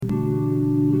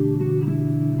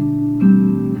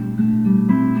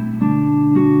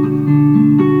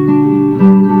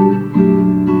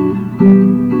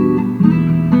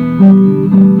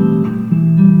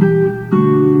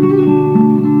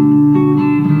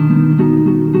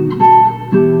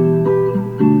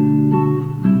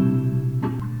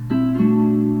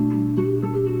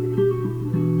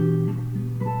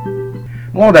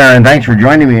Hello there, and thanks for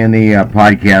joining me in the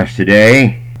podcast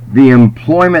today. The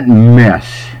employment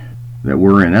mess that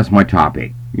we're in, that's my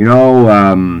topic.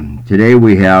 Today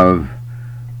we have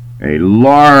a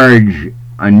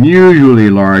unusually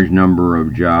large number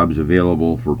of jobs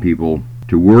available for people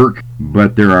to work,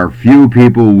 but there are few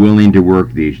people willing to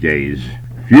work these days.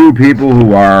 Few people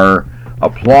who are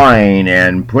applying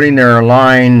and putting their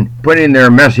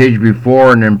message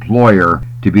before an employer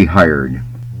to be hired.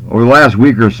 Over the last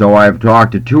week or so, I've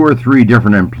talked to 2 or 3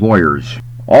 different employers,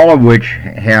 all of which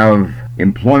have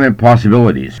employment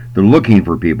possibilities. They're looking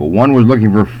for people. One was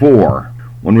looking for 4,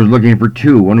 one was looking for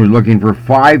 2, one was looking for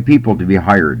 5 people to be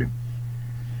hired.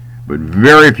 But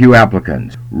very few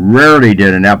applicants. Rarely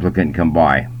did an applicant come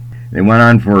by. They went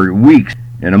on for weeks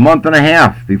and a month and a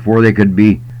half before they were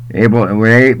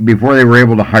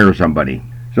able to hire somebody.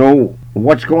 So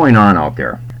what's going on out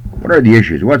there? What are the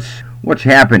issues? What's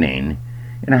happening?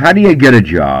 And how do you get a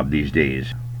job these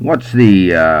days? What's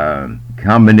the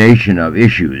combination of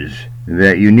issues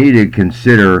that you need to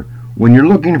consider when you're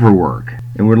looking for work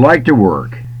and would like to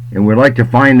work and would like to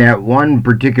find that one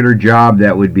particular job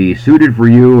that would be suited for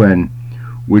you and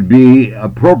would be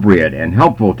appropriate and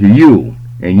helpful to you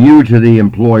and you to the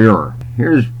employer?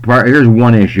 Here's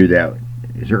one issue that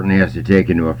certainly has to take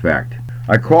into effect.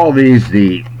 I call these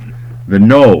the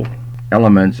no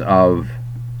elements of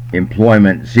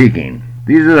employment seeking.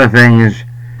 These are the things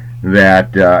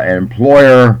that an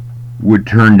employer would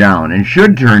turn down and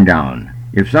should turn down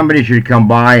if somebody should come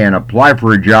by and apply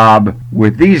for a job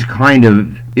with these kind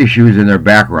of issues in their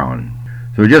background.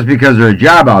 So just because there's a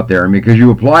job out there and because you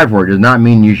apply for it does not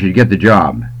mean you should get the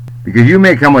job, because you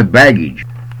may come with baggage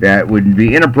that would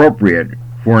be inappropriate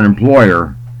for an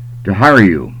employer to hire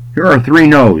you. Here are 3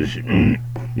 no's.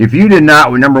 If you did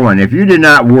not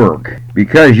work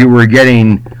because you were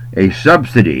getting a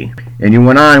subsidy and you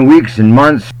went on weeks and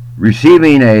months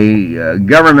receiving a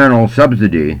governmental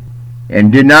subsidy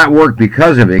and did not work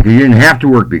because of it, because you didn't have to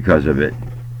work because of it,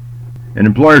 an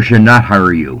employer should not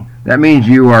hire you. That means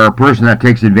you are a person that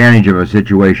takes advantage of a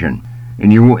situation,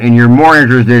 and you're more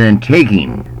interested in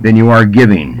taking than you are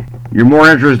giving. You're more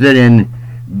interested in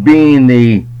being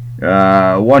the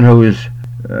one who is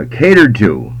catered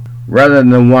to rather than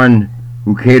the one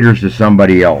who caters to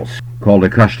somebody else, called a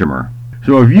customer.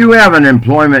 So if you have an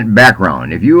employment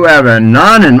background, if you have a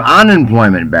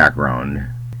unemployment background,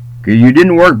 because you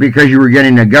didn't work because you were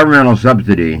getting a governmental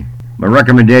subsidy, my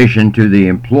recommendation to the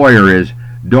employer is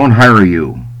don't hire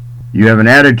you. You have an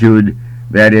attitude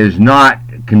that is not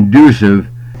conducive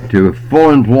to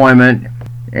full employment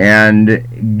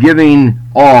and giving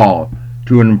all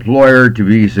to an employer to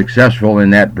be successful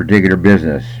in that particular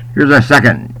business. Here's a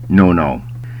second no.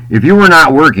 If you were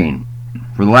not working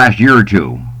for the last year or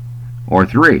 2, or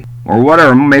 3, or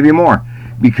whatever, maybe more,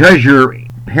 because your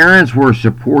parents were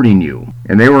supporting you,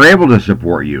 and they were able to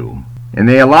support you, and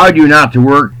they allowed you not to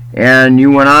work, and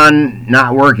you went on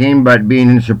not working but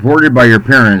being supported by your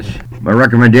parents, my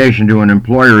recommendation to an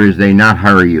employer is they not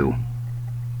hire you.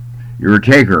 You're a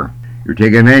taker. You're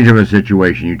taking advantage of a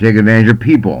situation. You take advantage of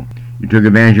people. You took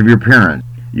advantage of your parents.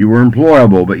 You were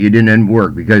employable, but you didn't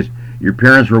work because your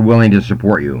parents were willing to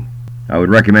support you. I would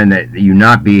recommend that you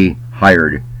not be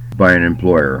hired by an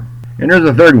employer. And there's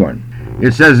a third one.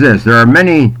 It says this: there are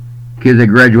many kids that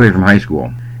graduate from high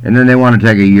school and then they want to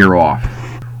take a year off,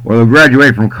 or they'll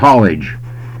graduate from college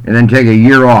and then take a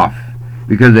year off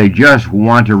because they just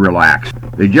want to relax.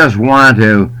 They just want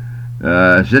to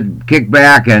kick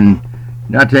back and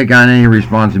not take on any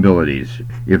responsibilities.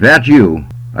 If that's you,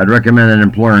 I'd recommend an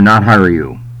employer not hire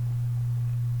you.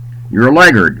 You're a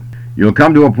laggard. You'll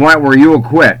come to a point where you will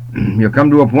quit. You'll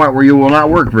come to a point where you will not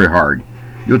work very hard.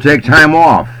 You'll take time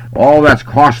off. All that's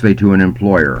costly to an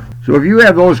employer. So if you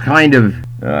have those kind of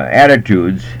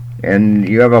attitudes and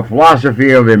you have a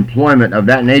philosophy of employment of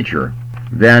that nature,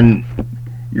 then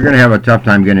you're going to have a tough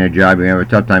time getting a job. You're going to have a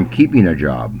tough time keeping a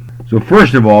job. So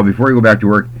first of all, before you go back to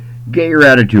work, get your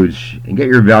attitudes and get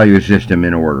your value system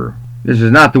in order. This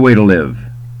is not the way to live.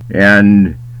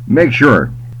 And make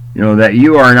sure that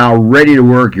you are now ready to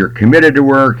work, you're committed to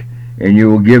work, and you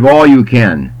will give all you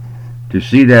can to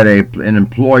see that an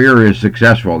employer is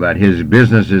successful, that his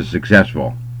business is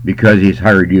successful because he's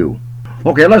hired you.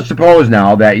 Okay, let's suppose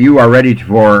now that you are ready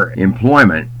for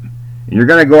employment and you're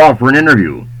going to go out for an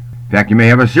interview. In fact, you may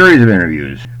have a series of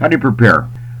interviews. How do you prepare?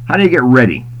 How do you get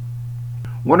ready?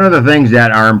 What are the things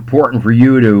that are important for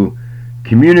you to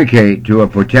communicate to a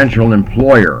potential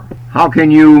employer? How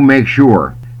can you make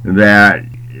sure that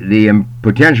the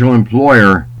potential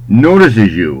employer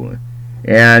notices you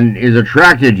and is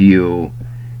attracted to you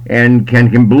and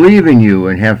can believe in you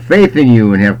and have faith in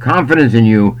you and have confidence in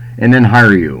you and then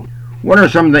hire you? What are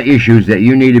some of the issues that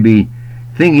you need to be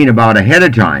thinking about ahead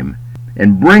of time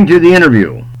and bring to the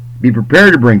interview? Be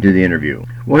prepared to bring to the interview.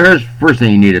 Well, here's the first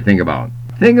thing you need to think about.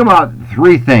 Think about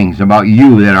 3 things about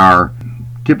you that are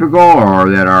typical or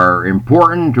that are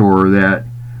important or that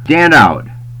stand out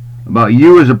about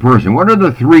you as a person. What are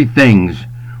the 3 things?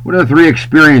 What are the 3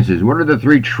 experiences? What are the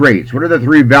 3 traits? What are the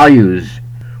 3 values?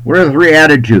 What are the 3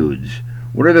 attitudes?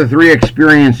 What are the 3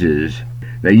 experiences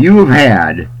that you have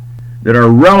had that are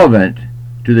relevant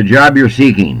to the job you're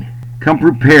seeking? Come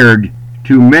prepared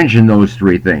to mention those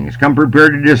 3 things. Come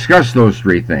prepared to discuss those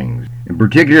 3 things. In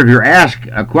particular, if you're asked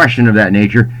a question of that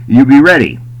nature, you be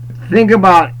ready. Think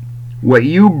about what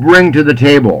you bring to the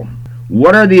table.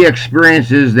 What are the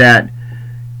experiences that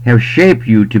have shaped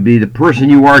you to be the person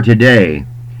you are today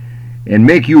and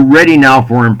make you ready now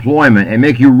for employment and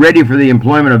make you ready for the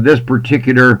employment of this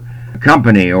particular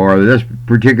company or this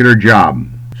particular job?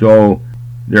 So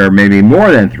there are maybe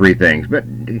more than 3 things, but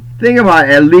think about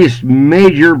at least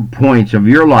major points of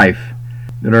your life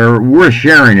that are worth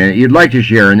sharing and that you'd like to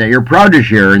share and that you're proud to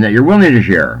share and that you're willing to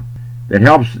share, that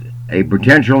helps a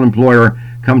potential employer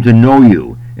come to know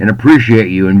you and appreciate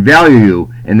you and value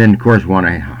you and then, of course, want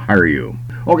to hire you.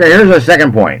 Okay, here's a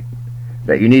second point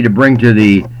that you need to bring to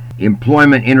the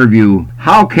employment interview.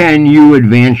 How can you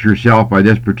advance yourself by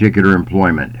this particular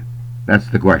employment? That's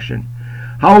the question.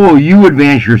 How will you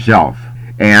advance yourself?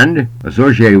 And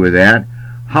associated with that,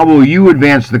 how will you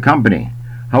advance the company?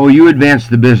 How will you advance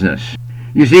the business?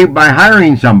 You see, by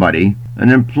hiring somebody, an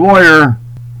employer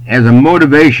has a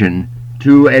motivation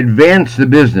to advance the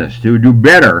business, to do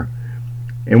better,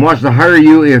 and wants to hire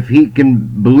you if he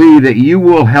can believe that you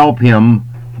will help him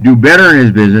do better in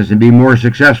his business and be more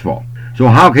successful. So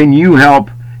how can you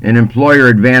help an employer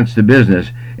advance the business?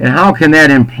 And how can that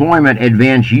employment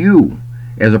advance you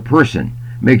as a person?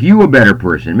 Make you a better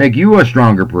person, make you a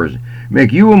stronger person,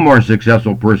 make you a more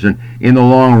successful person in the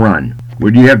long run.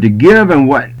 What do you have to give and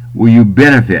what will you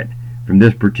benefit from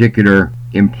this particular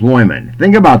employment?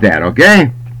 Think about that,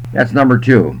 okay? That's number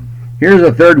 2. Here's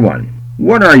a third one.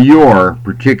 What are your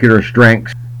particular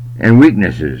strengths and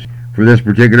weaknesses for this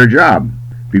particular job?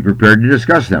 Be prepared to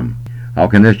discuss them. How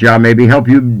can this job maybe help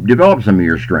you develop some of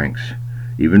your strengths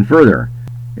even further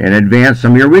and advance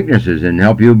some of your weaknesses and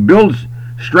help you build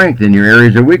strength in your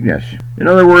areas of weakness? In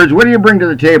other words, what do you bring to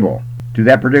the table to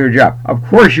that particular job? Of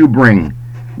course you bring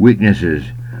weaknesses.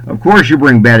 Of course you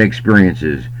bring bad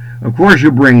experiences. Of course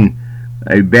you bring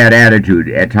a bad attitude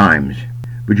at times.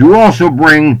 But you also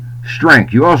bring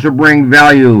strength. You also bring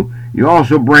value. You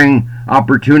also bring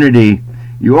opportunity.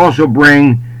 You also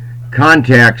bring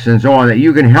contacts and so on that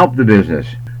you can help the business.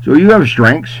 So you have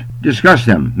strengths. Discuss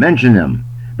them. Mention them.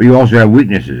 But you also have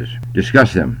weaknesses.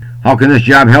 Discuss them. How can this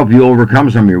job help you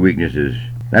overcome some of your weaknesses?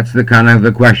 That's the kind of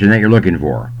the question that you're looking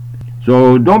for.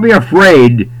 So don't be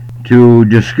afraid to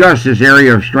discuss this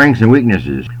area of strengths and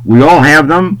weaknesses. We all have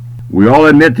them. We all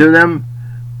admit to them.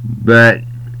 But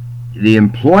the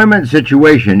employment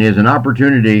situation is an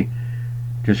opportunity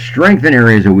to strengthen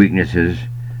areas of weaknesses,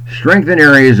 strengthen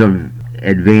areas of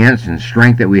advance and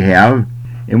strength that we have,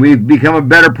 and we become a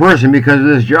better person because of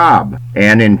this job.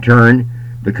 And in turn,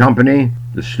 the company,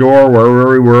 the store, wherever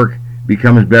we work,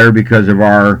 becomes better because of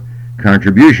our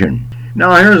contribution.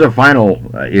 Now, here's a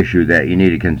final issue that you need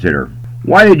to consider.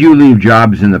 Why did you leave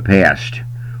jobs in the past?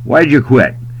 Why did you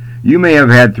quit? You may have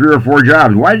had 3 or 4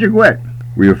 jobs. Why did you quit?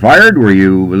 Were you fired? Were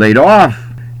you laid off?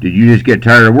 Did you just get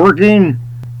tired of working?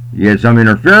 You had some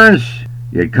interference?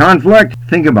 You had conflict?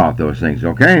 Think about those things,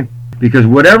 okay? Because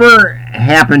whatever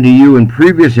happened to you in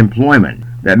previous employment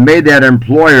that made that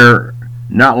employer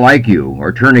not like you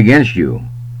or turn against you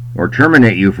or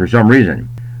terminate you for some reason,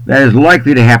 that is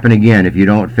likely to happen again if you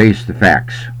don't face the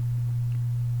facts.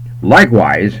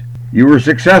 Likewise, you were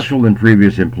successful in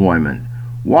previous employment.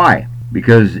 Why?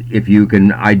 Because if you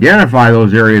can identify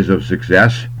those areas of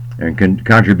success and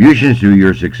contributions to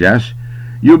your success,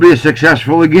 you'll be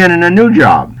successful again in a new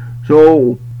job.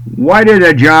 So why did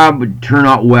a job turn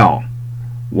out well?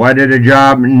 Why did a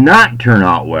job not turn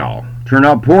out well? Turn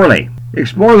out poorly?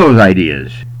 Explore those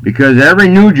ideas, because every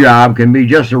new job can be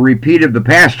just a repeat of the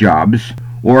past jobs,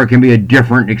 or it can be a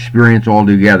different experience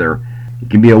altogether. It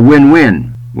can be a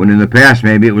win-win, when in the past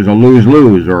maybe it was a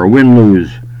lose-lose or a win-lose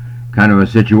kind of a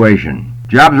situation.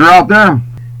 Jobs are out there.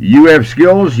 You have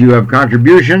skills, you have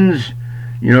contributions,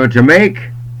 to make.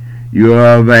 You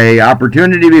have an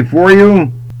opportunity before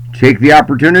you. Take the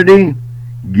opportunity,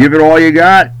 give it all you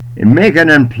got, and make an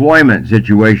employment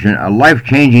situation a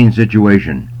life-changing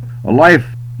situation, a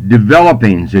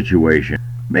life-developing situation.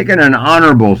 Make it an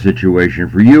honorable situation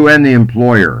for you and the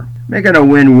employer. Make it a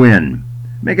win-win.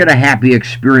 Make it a happy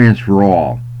experience for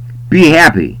all. Be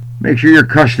happy. Make sure your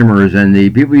customers and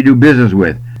the people you do business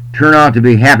with turn out to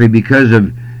be happy because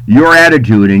of your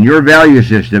attitude and your value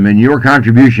system and your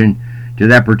contribution to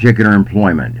that particular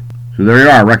employment. So there you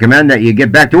are. Recommend that you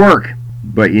get back to work,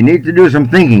 but you need to do some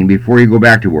thinking before you go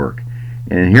back to work.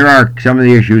 And here are some of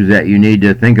the issues that you need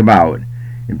to think about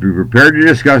and be prepared to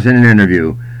discuss in an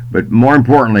interview, but more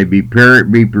importantly, be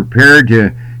prepared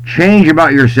to change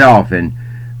about yourself and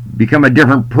become a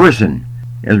different person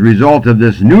as a result of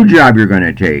this new job you're going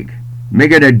to take.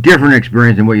 Make it a different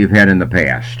experience than what you've had in the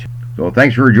past. So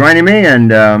thanks for joining me, and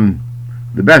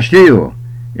the best to you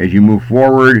as you move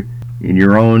forward in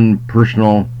your own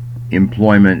personal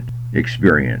employment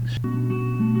experience.